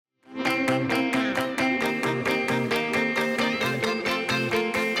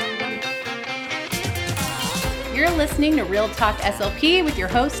listening to Real Talk SLP with your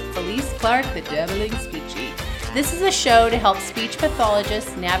host, Felice Clark, the Dabbling Speechy. This is a show to help speech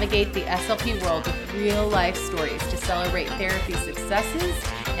pathologists navigate the SLP world with real-life stories to celebrate therapy successes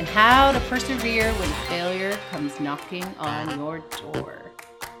and how to persevere when failure comes knocking on your door.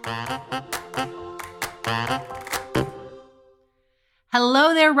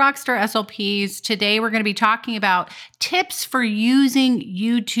 Hello there, Rockstar SLPs. Today we're going to be talking about tips for using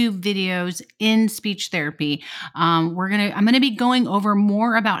YouTube videos in speech therapy. I'm going to be going over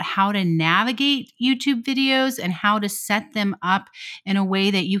more about how to navigate YouTube videos and how to set them up in a way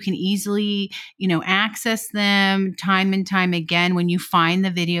that you can easily, access them time and time again when you find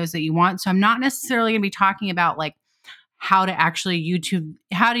the videos that you want. So I'm not necessarily going to be talking about how to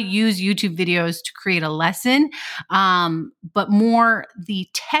use YouTube videos to create a lesson, but more the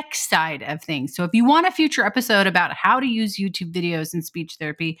tech side of things. So if you want a future episode about how to use YouTube videos in speech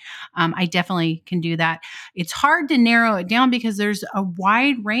therapy, I definitely can do that. It's hard to narrow it down because there's a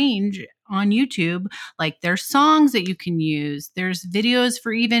wide range on YouTube. Like there's songs that you can use. There's videos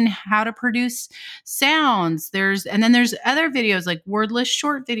for even how to produce sounds. And then there's other videos like wordless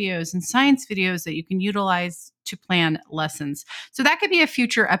short videos and science videos that you can utilize to plan lessons. So that could be a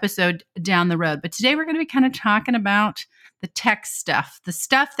future episode down the road. But today we're going to be kind of talking about the tech stuff, the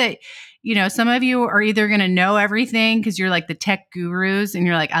stuff that, some of you are either going to know everything because you're like the tech gurus and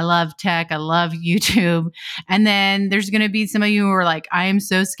you're like, I love tech, I love YouTube. And then there's going to be some of you who are like, I am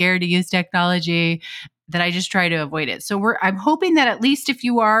so scared to use technology that I just try to avoid it. So I'm hoping that at least if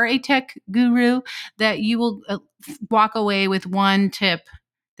you are a tech guru, that you will walk away with one tip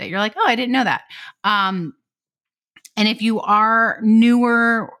that you're like, oh, I didn't know that. And if you are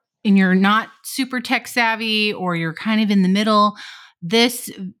newer and you're not super tech savvy or you're kind of in the middle, this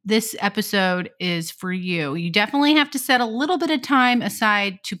episode is for you. You definitely have to set a little bit of time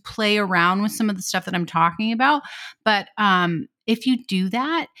aside to play around with some of the stuff that I'm talking about. But if you do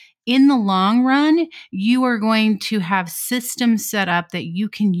that, in the long run, you are going to have systems set up that you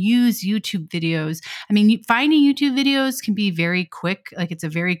can use YouTube videos. I mean, finding YouTube videos can be very quick. Like it's a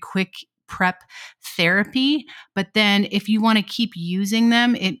very quick prep therapy. But then if you want to keep using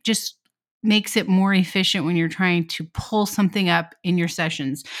them, it just makes it more efficient when you're trying to pull something up in your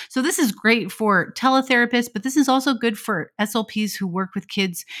sessions. So this is great for teletherapists, but this is also good for SLPs who work with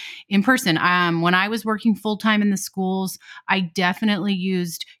kids in person. When I was working full-time in the schools, I definitely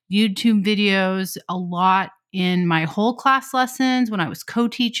used YouTube videos a lot in my whole class lessons when I was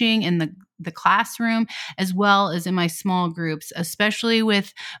co-teaching in the classroom, as well as in my small groups, especially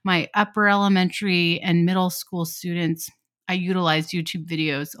with my upper elementary and middle school students. I utilize YouTube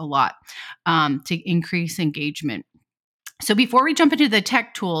videos a lot to increase engagement. So before we jump into the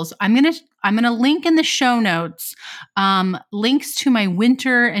tech tools, I'm gonna link in the show notes links to my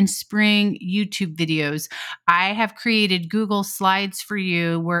winter and spring YouTube videos. I have created Google Slides for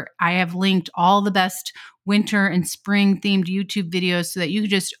you where I have linked all the best winter and spring themed YouTube videos so that you can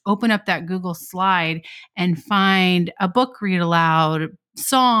just open up that Google slide and find a book read aloud,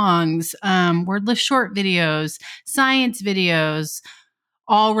 songs, wordless short videos, science videos,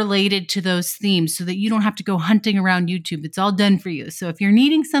 all related to those themes so that you don't have to go hunting around YouTube. It's all done for you. So if you're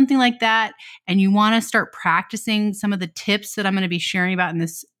needing something like that and you want to start practicing some of the tips that I'm going to be sharing about in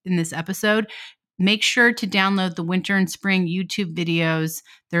this episode, make sure to download the winter and spring YouTube videos.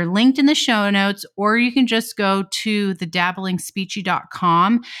 They're linked in the show notes, or you can just go to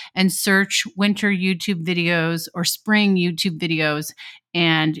thedabblengspeechy.com and search winter YouTube videos or spring YouTube videos,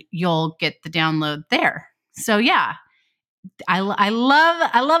 and you'll get the download there. So yeah, I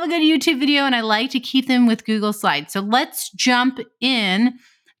love a good YouTube video, and I like to keep them with Google Slides. So let's jump in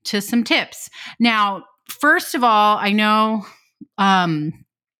to some tips. Now, first of all, I know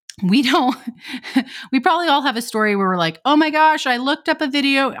we probably all have a story where we're like, oh my gosh, I looked up a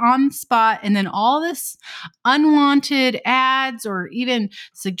video on the spot and then all this unwanted ads or even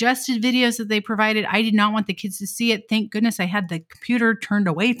suggested videos that they provided, I did not want the kids to see it. Thank goodness I had the computer turned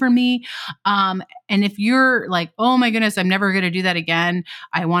away from me. And if you're like, oh my goodness, I'm never going to do that again,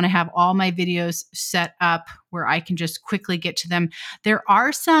 I want to have all my videos set up where I can just quickly get to them. There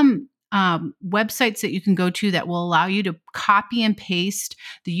are some websites that you can go to that will allow you to copy and paste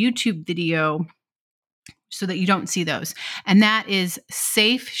the YouTube video so that you don't see those. And that is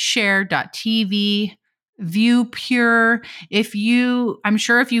safeshare.tv, ViewPure. I'm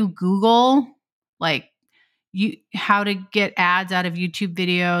sure if you Google how to get ads out of YouTube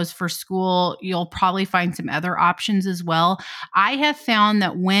videos for school, you'll probably find some other options as well. I have found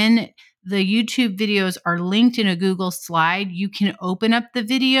that when the YouTube videos are linked in a Google slide, you can open up the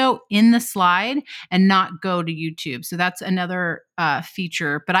video in the slide and not go to YouTube. So that's another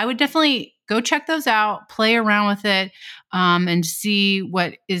feature. But I would definitely go check those out, play around with it, and see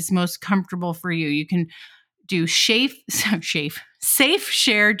what is most comfortable for you. You can do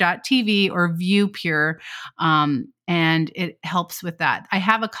safeshare.tv or ViewPure, and it helps with that. I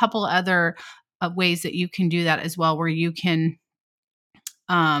have a couple other ways that you can do that as well, where you can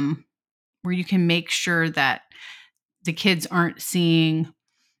make sure that the kids aren't seeing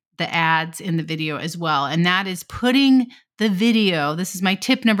the ads in the video as well. And that is putting the video. This is my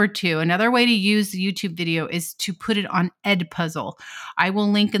tip number 2. Another way to use the YouTube video is to put it on Edpuzzle. I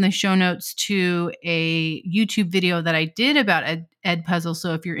will link in the show notes to a YouTube video that I did about Edpuzzle.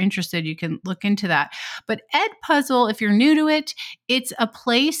 So if you're interested, you can look into that. But Edpuzzle, if you're new to it, it's a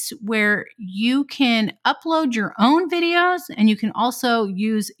place where you can upload your own videos, and you can also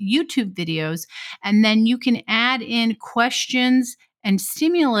use YouTube videos. And then you can add in questions and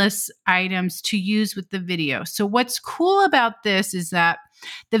stimulus items to use with the video. So what's cool about this is that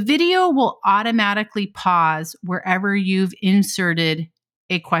the video will automatically pause wherever you've inserted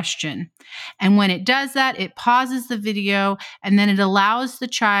a question. And when it does that, it pauses the video, and then it allows the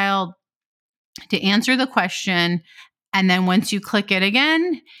child to answer the question. And then once you click it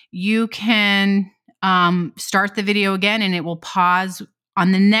again, you can start the video again, and it will pause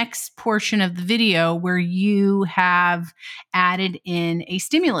on the next portion of the video where you have added in a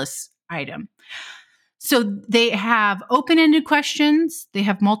stimulus item. So they have open-ended questions. They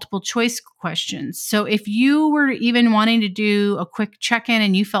have multiple choice questions. So if you were even wanting to do a quick check-in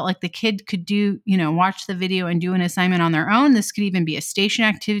and you felt like the kid could watch the video and do an assignment on their own, this could even be a station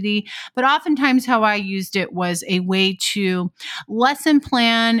activity. But oftentimes how I used it was a way to lesson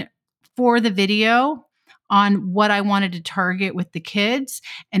plan for the video on what I wanted to target with the kids.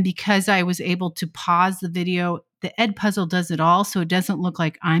 And because I was able to pause the video, the Edpuzzle does it all. So it doesn't look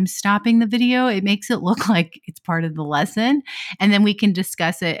like I'm stopping the video. It makes it look like it's part of the lesson. And then we can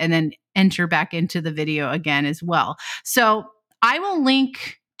discuss it and then enter back into the video again as well. So I will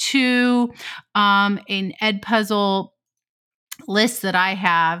link to an Edpuzzle list that I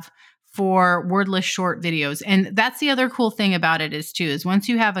have for wordless short videos. And that's the other cool thing about it is once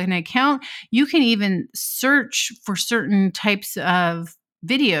you have an account, you can even search for certain types of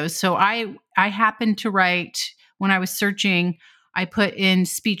videos. So I happened to write, when I was searching, I put in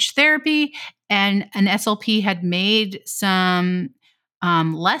speech therapy, and an SLP had made some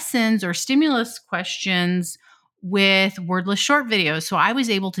lessons or stimulus questions with wordless short videos. So I was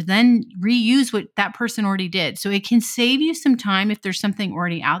able to then reuse what that person already did. So it can save you some time if there's something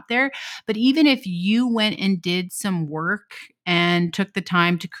already out there. But even if you went and did some work and took the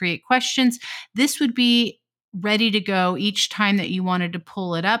time to create questions, this would be ready to go each time that you wanted to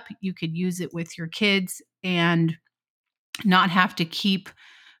pull it up. You could use it with your kids and not have to keep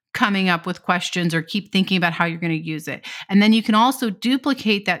coming up with questions or keep thinking about how you're going to use it. And then you can also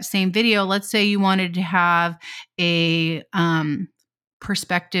duplicate that same video. Let's say you wanted to have a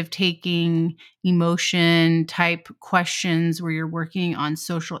perspective taking, emotion type questions where you're working on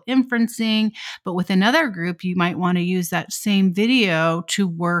social inferencing. But with another group, you might want to use that same video to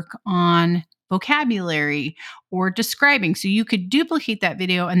work on vocabulary or describing. So you could duplicate that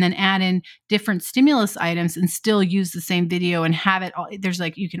video and then add in different stimulus items and still use the same video and have it all.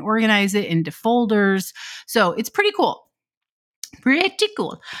 You can organize it into folders. So it's pretty cool. Pretty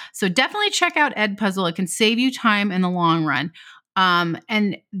cool. So definitely check out Edpuzzle. It can save you time in the long run.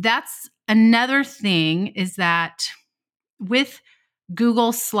 And that's another thing, is that with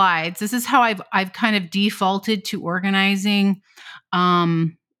Google Slides, this is how I've kind of defaulted to organizing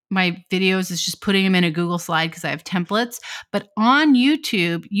my videos, is just putting them in a Google Slide because I have templates. But on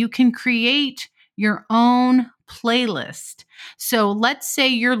YouTube, you can create your own playlist. So let's say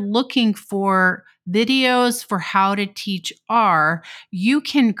you're looking for videos for how to teach R. You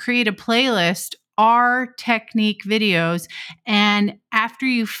can create a playlist, R technique videos. And after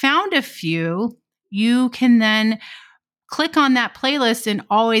you found a few, you can then click on that playlist and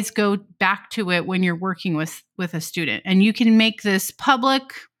always go back to it when you're working with a student. And you can make this public,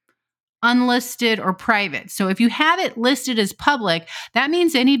 unlisted, or private. So if you have it listed as public, that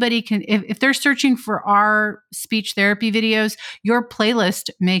means anybody can, if they're searching for our speech therapy videos, your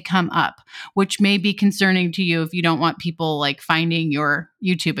playlist may come up, which may be concerning to you if you don't want people like finding your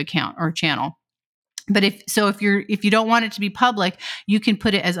YouTube account or channel. But if you don't want it to be public, you can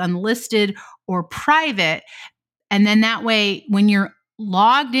put it as unlisted or private. And then that way, when you're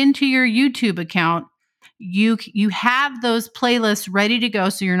logged into your YouTube account, you have those playlists ready to go.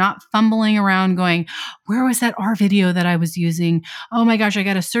 So you're not fumbling around going, where was that R video that I was using? Oh my gosh, I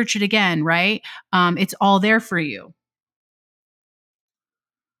got to search it again, right? It's all there for you.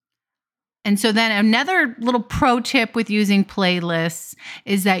 And so then another little pro tip with using playlists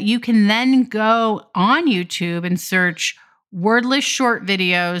is that you can then go on YouTube and search wordless short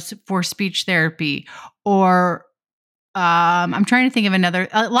videos for speech therapy, or I'm trying to think of another.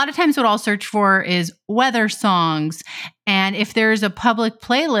 A lot of times, what I'll search for is weather songs. And if there's a public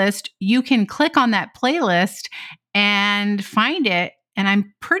playlist, you can click on that playlist and find it. And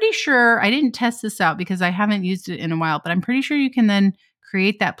I'm pretty sure I didn't test this out because I haven't used it in a while, but I'm pretty sure you can then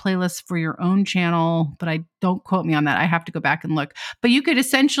create that playlist for your own channel. But I don't quote me on that. I have to go back and look. But you could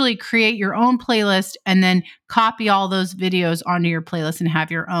essentially create your own playlist and then copy all those videos onto your playlist and have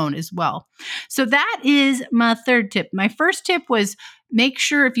your own as well. So that is my third tip. My first tip was make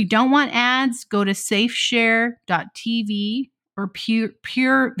sure if you don't want ads, go to safeshare.tv or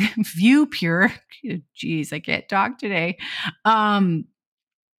pure view pure. Geez, I can't talk today.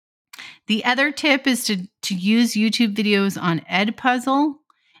 The other tip is to use YouTube videos on Edpuzzle.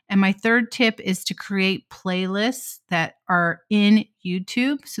 And my third tip is to create playlists that are in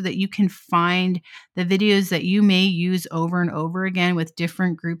YouTube so that you can find the videos that you may use over and over again with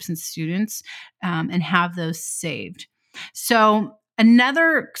different groups and students, and have those saved. So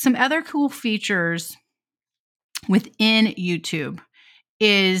some other cool features within YouTube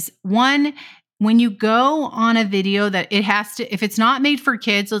is one, when you go on a video that it has to, if it's not made for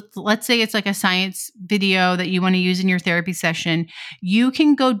kids, let's say it's like a science video that you want to use in your therapy session, you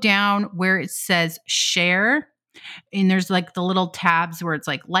can go down where it says share, and there's like the little tabs where it's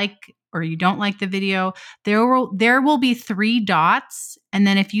like or you don't like the video. There will be 3 dots, and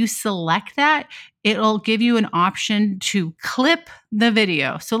then if you select that, it'll give you an option to clip the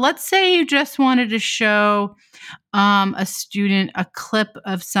video. So let's say you just wanted to show a student a clip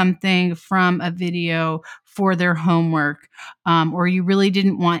of something from a video for their homework, or you really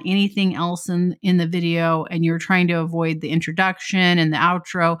didn't want anything else in the video and you're trying to avoid the introduction and the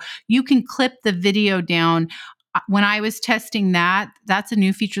outro, you can clip the video down. When I was testing that's a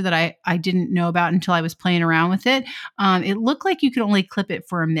new feature that I didn't know about until I was playing around with it. It looked like you could only clip it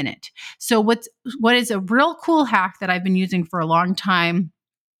for a minute. So what is a real cool hack that I've been using for a long time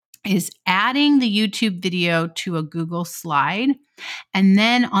is adding the YouTube video to a Google slide. And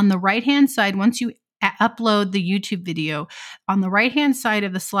then on the right-hand side, once you upload the YouTube video, on the right-hand side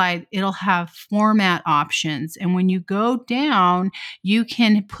of the slide, it'll have format options. And when you go down, you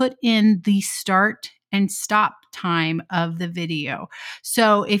can put in the start and stop time of the video.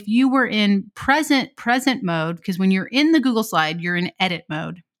 So if you were in present mode, because when you're in the Google slide, you're in edit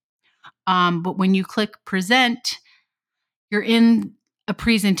mode. But when you click present, you're in a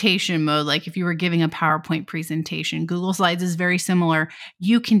presentation mode. Like if you were giving a PowerPoint presentation, Google Slides is very similar.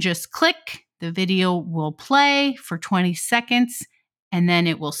 You can just click, the video will play for 20 seconds, and then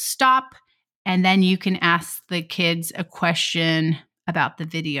it will stop. And then you can ask the kids a question about the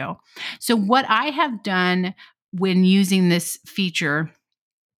video. So what I have done when using this feature,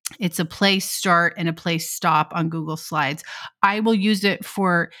 it's a place start and a place stop on Google Slides. I will use it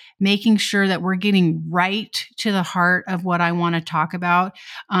for making sure that we're getting right to the heart of what I want to talk about.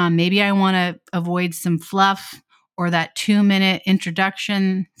 Maybe I want to avoid some fluff or that 2-minute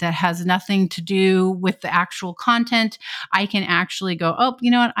introduction that has nothing to do with the actual content. I can actually go, oh, you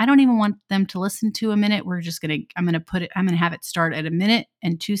know what? I don't even want them to listen to a minute. I'm going to have it start at 1 minute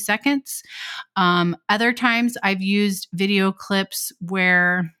and 2 seconds. Other times I've used video clips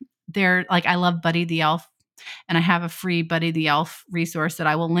where they're like, I love Buddy the Elf, and I have a free Buddy the Elf resource that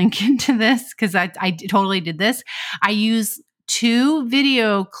I will link into this because I totally did this. I use 2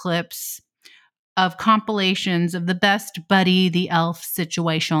 video clips of compilations of the best Buddy the Elf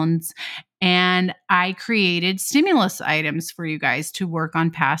situations. And I created stimulus items for you guys to work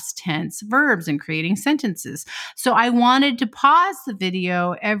on past tense verbs and creating sentences. So I wanted to pause the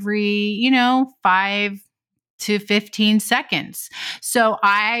video every, 5 to 15 seconds. So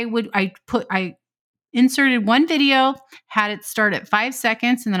I inserted one video, had it start at 5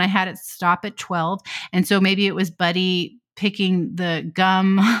 seconds, and then I had it stop at 12. And so maybe it was Buddy picking the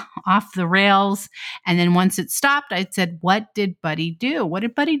gum off the rails. And then once it stopped, I said, what did Buddy do? What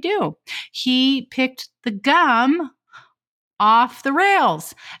did Buddy do? He picked the gum off the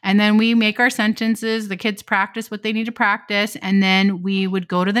rails. And then we make our sentences. The kids practice what they need to practice. And then we would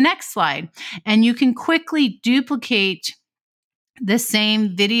go to the next slide. And you can quickly duplicate the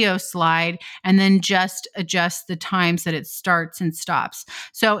same video slide and then just adjust the times that it starts and stops.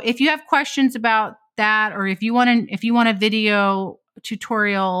 So if you have questions about that, or if you want a video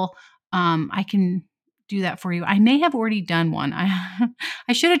tutorial, I can do that for you. I may have already done one.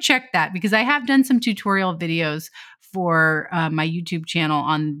 I should have checked that because I have done some tutorial videos for my YouTube channel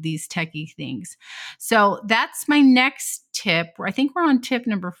on these techie things. So that's my next tip. I think we're on tip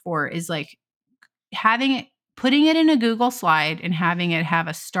number 4 is like putting it in a Google slide and having it have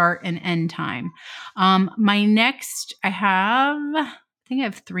a start and end time. My next, I think I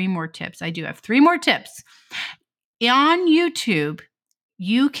have 3 more tips. I do have 3 more tips. On YouTube,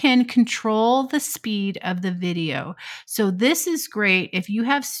 you can control the speed of the video. So this is great if you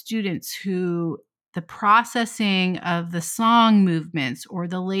have students who the processing of the song movements or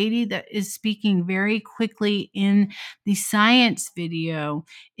the lady that is speaking very quickly in the science video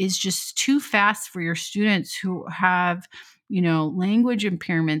is just too fast for your students who have, language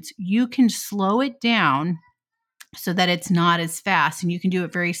impairments. You can slow it down so that it's not as fast, and you can do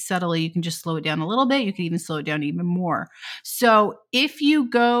it very subtly. You can just slow it down a little bit. You can even slow it down even more. So if you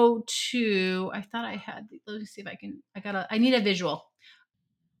go to, let me see if I need a visual.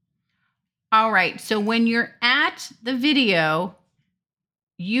 All right. So when you're at the video,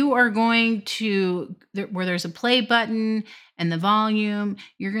 you are going to, where there's a play button and the volume,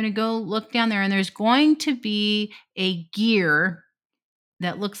 you're going to go look down there, and there's going to be a gear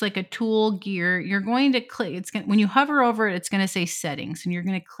that looks like a tool gear. You're going to click, when you hover over it, it's going to say settings, and you're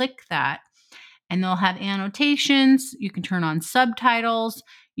going to click that, and they'll have annotations. You can turn on subtitles.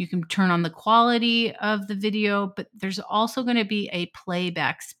 You can turn on the quality of the video, but there's also going to be a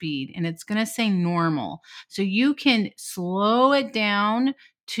playback speed, and it's going to say normal. So you can slow it down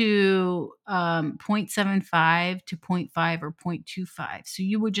to 0.75 to 0.5 or 0.25. So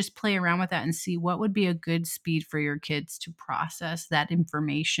you would just play around with that and see what would be a good speed for your kids to process that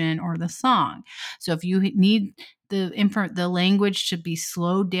information or the song. So if you need the language to be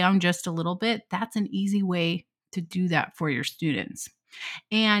slowed down just a little bit, that's an easy way to do that for your students.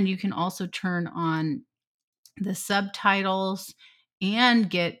 And you can also turn on the subtitles and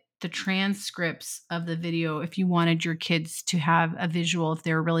get the transcripts of the video if you wanted your kids to have a visual, if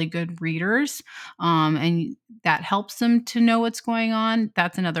they're really good readers, and that helps them to know what's going on.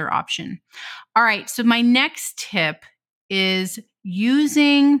 That's another option. All right, so my next tip is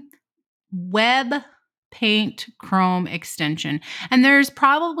using Web Paint Chrome extension. And there's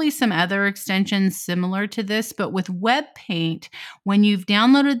probably some other extensions similar to this, but with Web Paint, when you've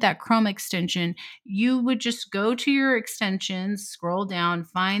downloaded that Chrome extension, you would just go to your extensions, scroll down,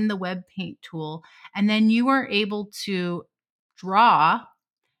 find the Web Paint tool, and then you are able to draw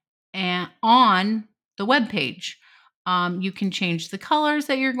on the web page. You can change the colors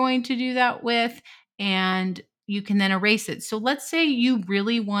that you're going to do that with, and you can then erase it. So let's say you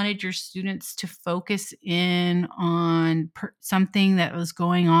really wanted your students to focus in on something that was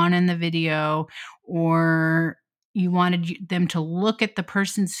going on in the video, or you wanted them to look at the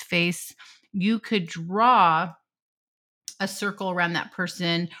person's face. You could draw a circle around that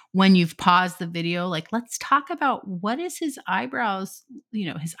person when you've paused the video. Like, let's talk about what is his eyebrows.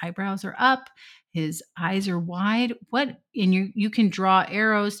 His eyebrows are up, his eyes are wide. And you can draw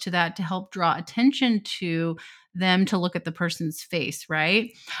arrows to that to help draw attention to them to look at the person's face,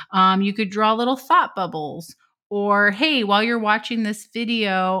 right? You could draw little thought bubbles, or, hey, while you're watching this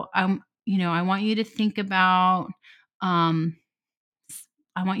video, I want you to think about, I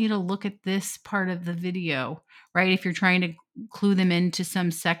want you to look at this part of the video, right? If you're trying to clue them into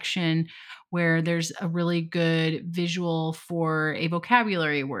some section where there's a really good visual for a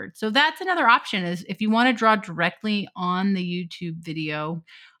vocabulary word. So that's another option, is if you want to draw directly on the YouTube video,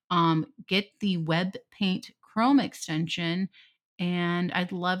 get the Web Paint Chrome extension. And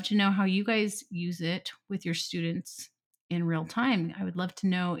I'd love to know how you guys use it with your students in real time. I would love to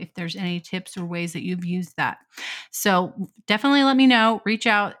know if there's any tips or ways that you've used that. So definitely let me know. Reach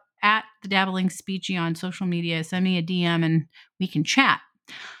out at the Dabbling Speechy on social media. Send me a DM and we can chat.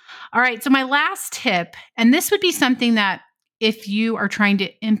 All right. So my last tip, and this would be something that if you are trying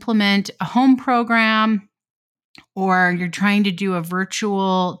to implement a home program, or you're trying to do a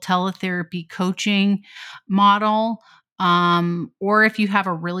virtual teletherapy coaching model, or if you have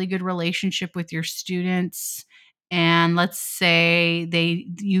a really good relationship with your students, and let's say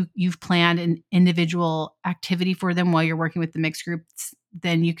you've planned an individual activity for them while you're working with the mixed groups,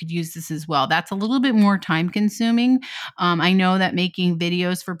 then you could use this as well. That's a little bit more time consuming. I know that making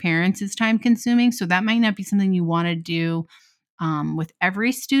videos for parents is time consuming, so that might not be something you want to do with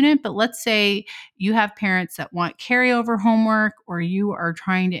every student. But let's say you have parents that want carryover homework, or you are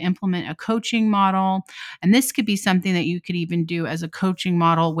trying to implement a coaching model. And this could be something that you could even do as a coaching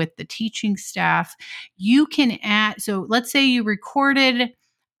model with the teaching staff. You can add, so let's say you recorded,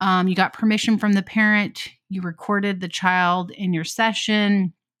 you got permission from the parent, you recorded the child in your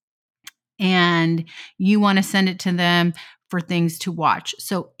session, and you want to send it to them for things to watch.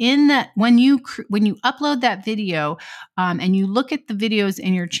 So when you upload that video and you look at the videos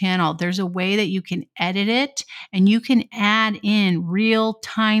in your channel, there's a way that you can edit it and you can add in real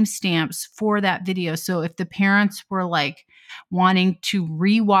timestamps for that video. So if the parents were like wanting to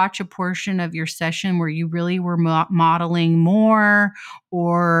rewatch a portion of your session where you really were modeling more,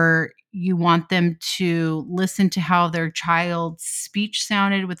 or you want them to listen to how their child's speech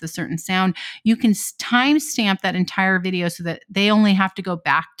sounded with a certain sound, you can timestamp that entire video so that they only have to go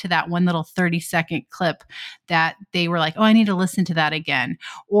back to that one little 30-second clip that they were like, oh, I need to listen to that again.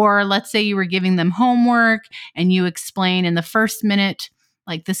 Or let's say you were giving them homework and you explain in the first minute,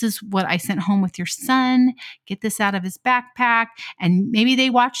 like, this is what I sent home with your son. Get this out of his backpack. And maybe they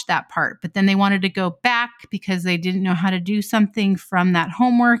watched that part, but then they wanted to go back because they didn't know how to do something from that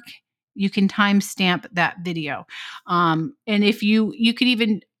homework. You can timestamp that video. And if you could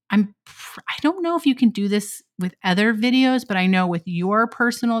even, I don't know if you can do this with other videos, but I know with your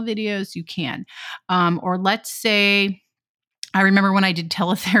personal videos, you can. Or let's say, I remember when I did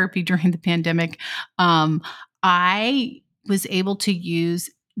teletherapy during the pandemic, I was able to use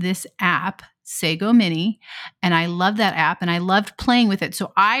this app, Sago Mini, and I love that app and I loved playing with it.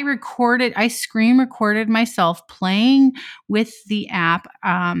 So I screen recorded myself playing with the app,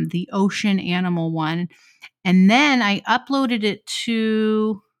 the ocean animal one. And then I uploaded it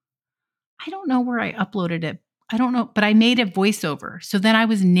to, I don't know where I uploaded it. I don't know, but I made a voiceover. So then I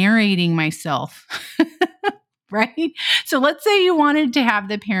was narrating myself. Right? So let's say you wanted to have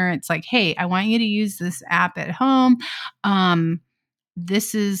the parents like, hey, I want you to use this app at home.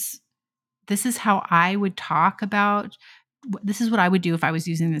 This is how I would talk about, this is what I would do if I was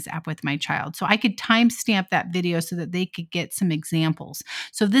using this app with my child. So I could timestamp that video so that they could get some examples.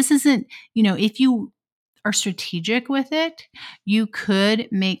 So this isn't, if you are strategic with it, you could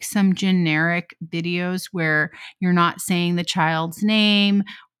make some generic videos where you're not saying the child's name.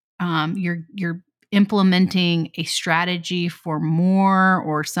 You're implementing a strategy for more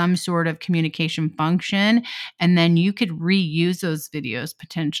or some sort of communication function. And then you could reuse those videos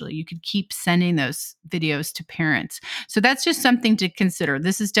potentially. You could keep sending those videos to parents. So that's just something to consider.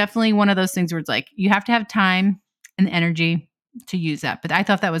 This is definitely one of those things where it's like, you have to have time and energy to use that. But I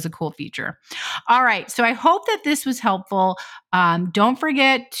thought that was a cool feature. All right. So I hope that this was helpful. Don't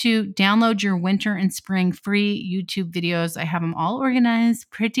forget to download your winter and spring free YouTube videos. I have them all organized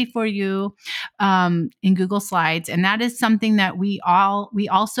pretty for you in Google Slides. And that is something that we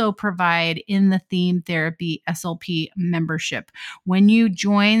also provide in the Theme Therapy SLP membership. When you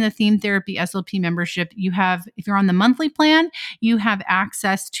join the Theme Therapy SLP membership, if you're on the monthly plan, you have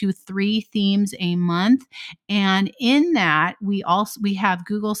access to 3 themes a month. And in that, we have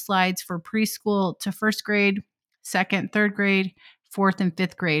Google Slides for preschool to first grade, second, third grade, fourth, and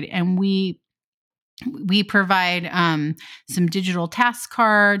fifth grade. And we provide some digital task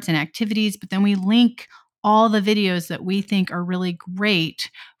cards and activities, but then we link all the videos that we think are really great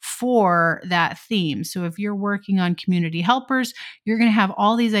for that theme. So if you're working on community helpers, you're going to have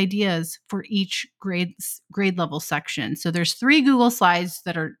all these ideas for each grade level section. So there's 3 Google Slides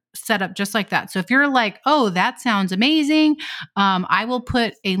that are set up just like that. So if you're like, oh, that sounds amazing, I will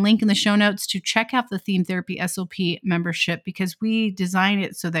put a link in the show notes to check out the Theme Therapy SLP membership, because we design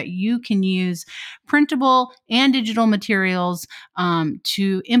it so that you can use printable and digital materials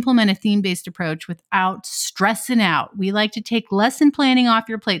to implement a theme-based approach without stressing out. We like to take lesson planning off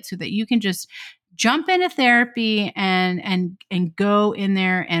your plate so that you can just jump into therapy and go in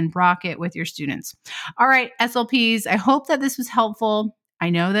there and rock it with your students. All right, SLPs, I hope that this was helpful. I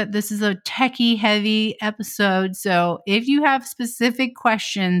know that this is a techie heavy episode, so if you have specific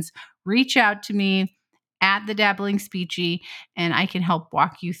questions, reach out to me at the Dabbling Speechy, and I can help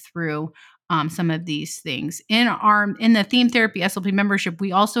walk you through some of these things. In the Theme Therapy SLP membership,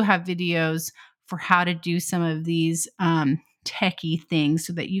 we also have videos for how to do some of these techie things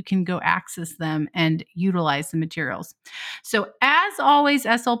so that you can go access them and utilize the materials. So as always,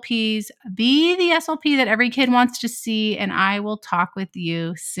 SLPs, be the SLP that every kid wants to see, and I will talk with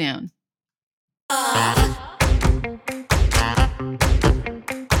you soon.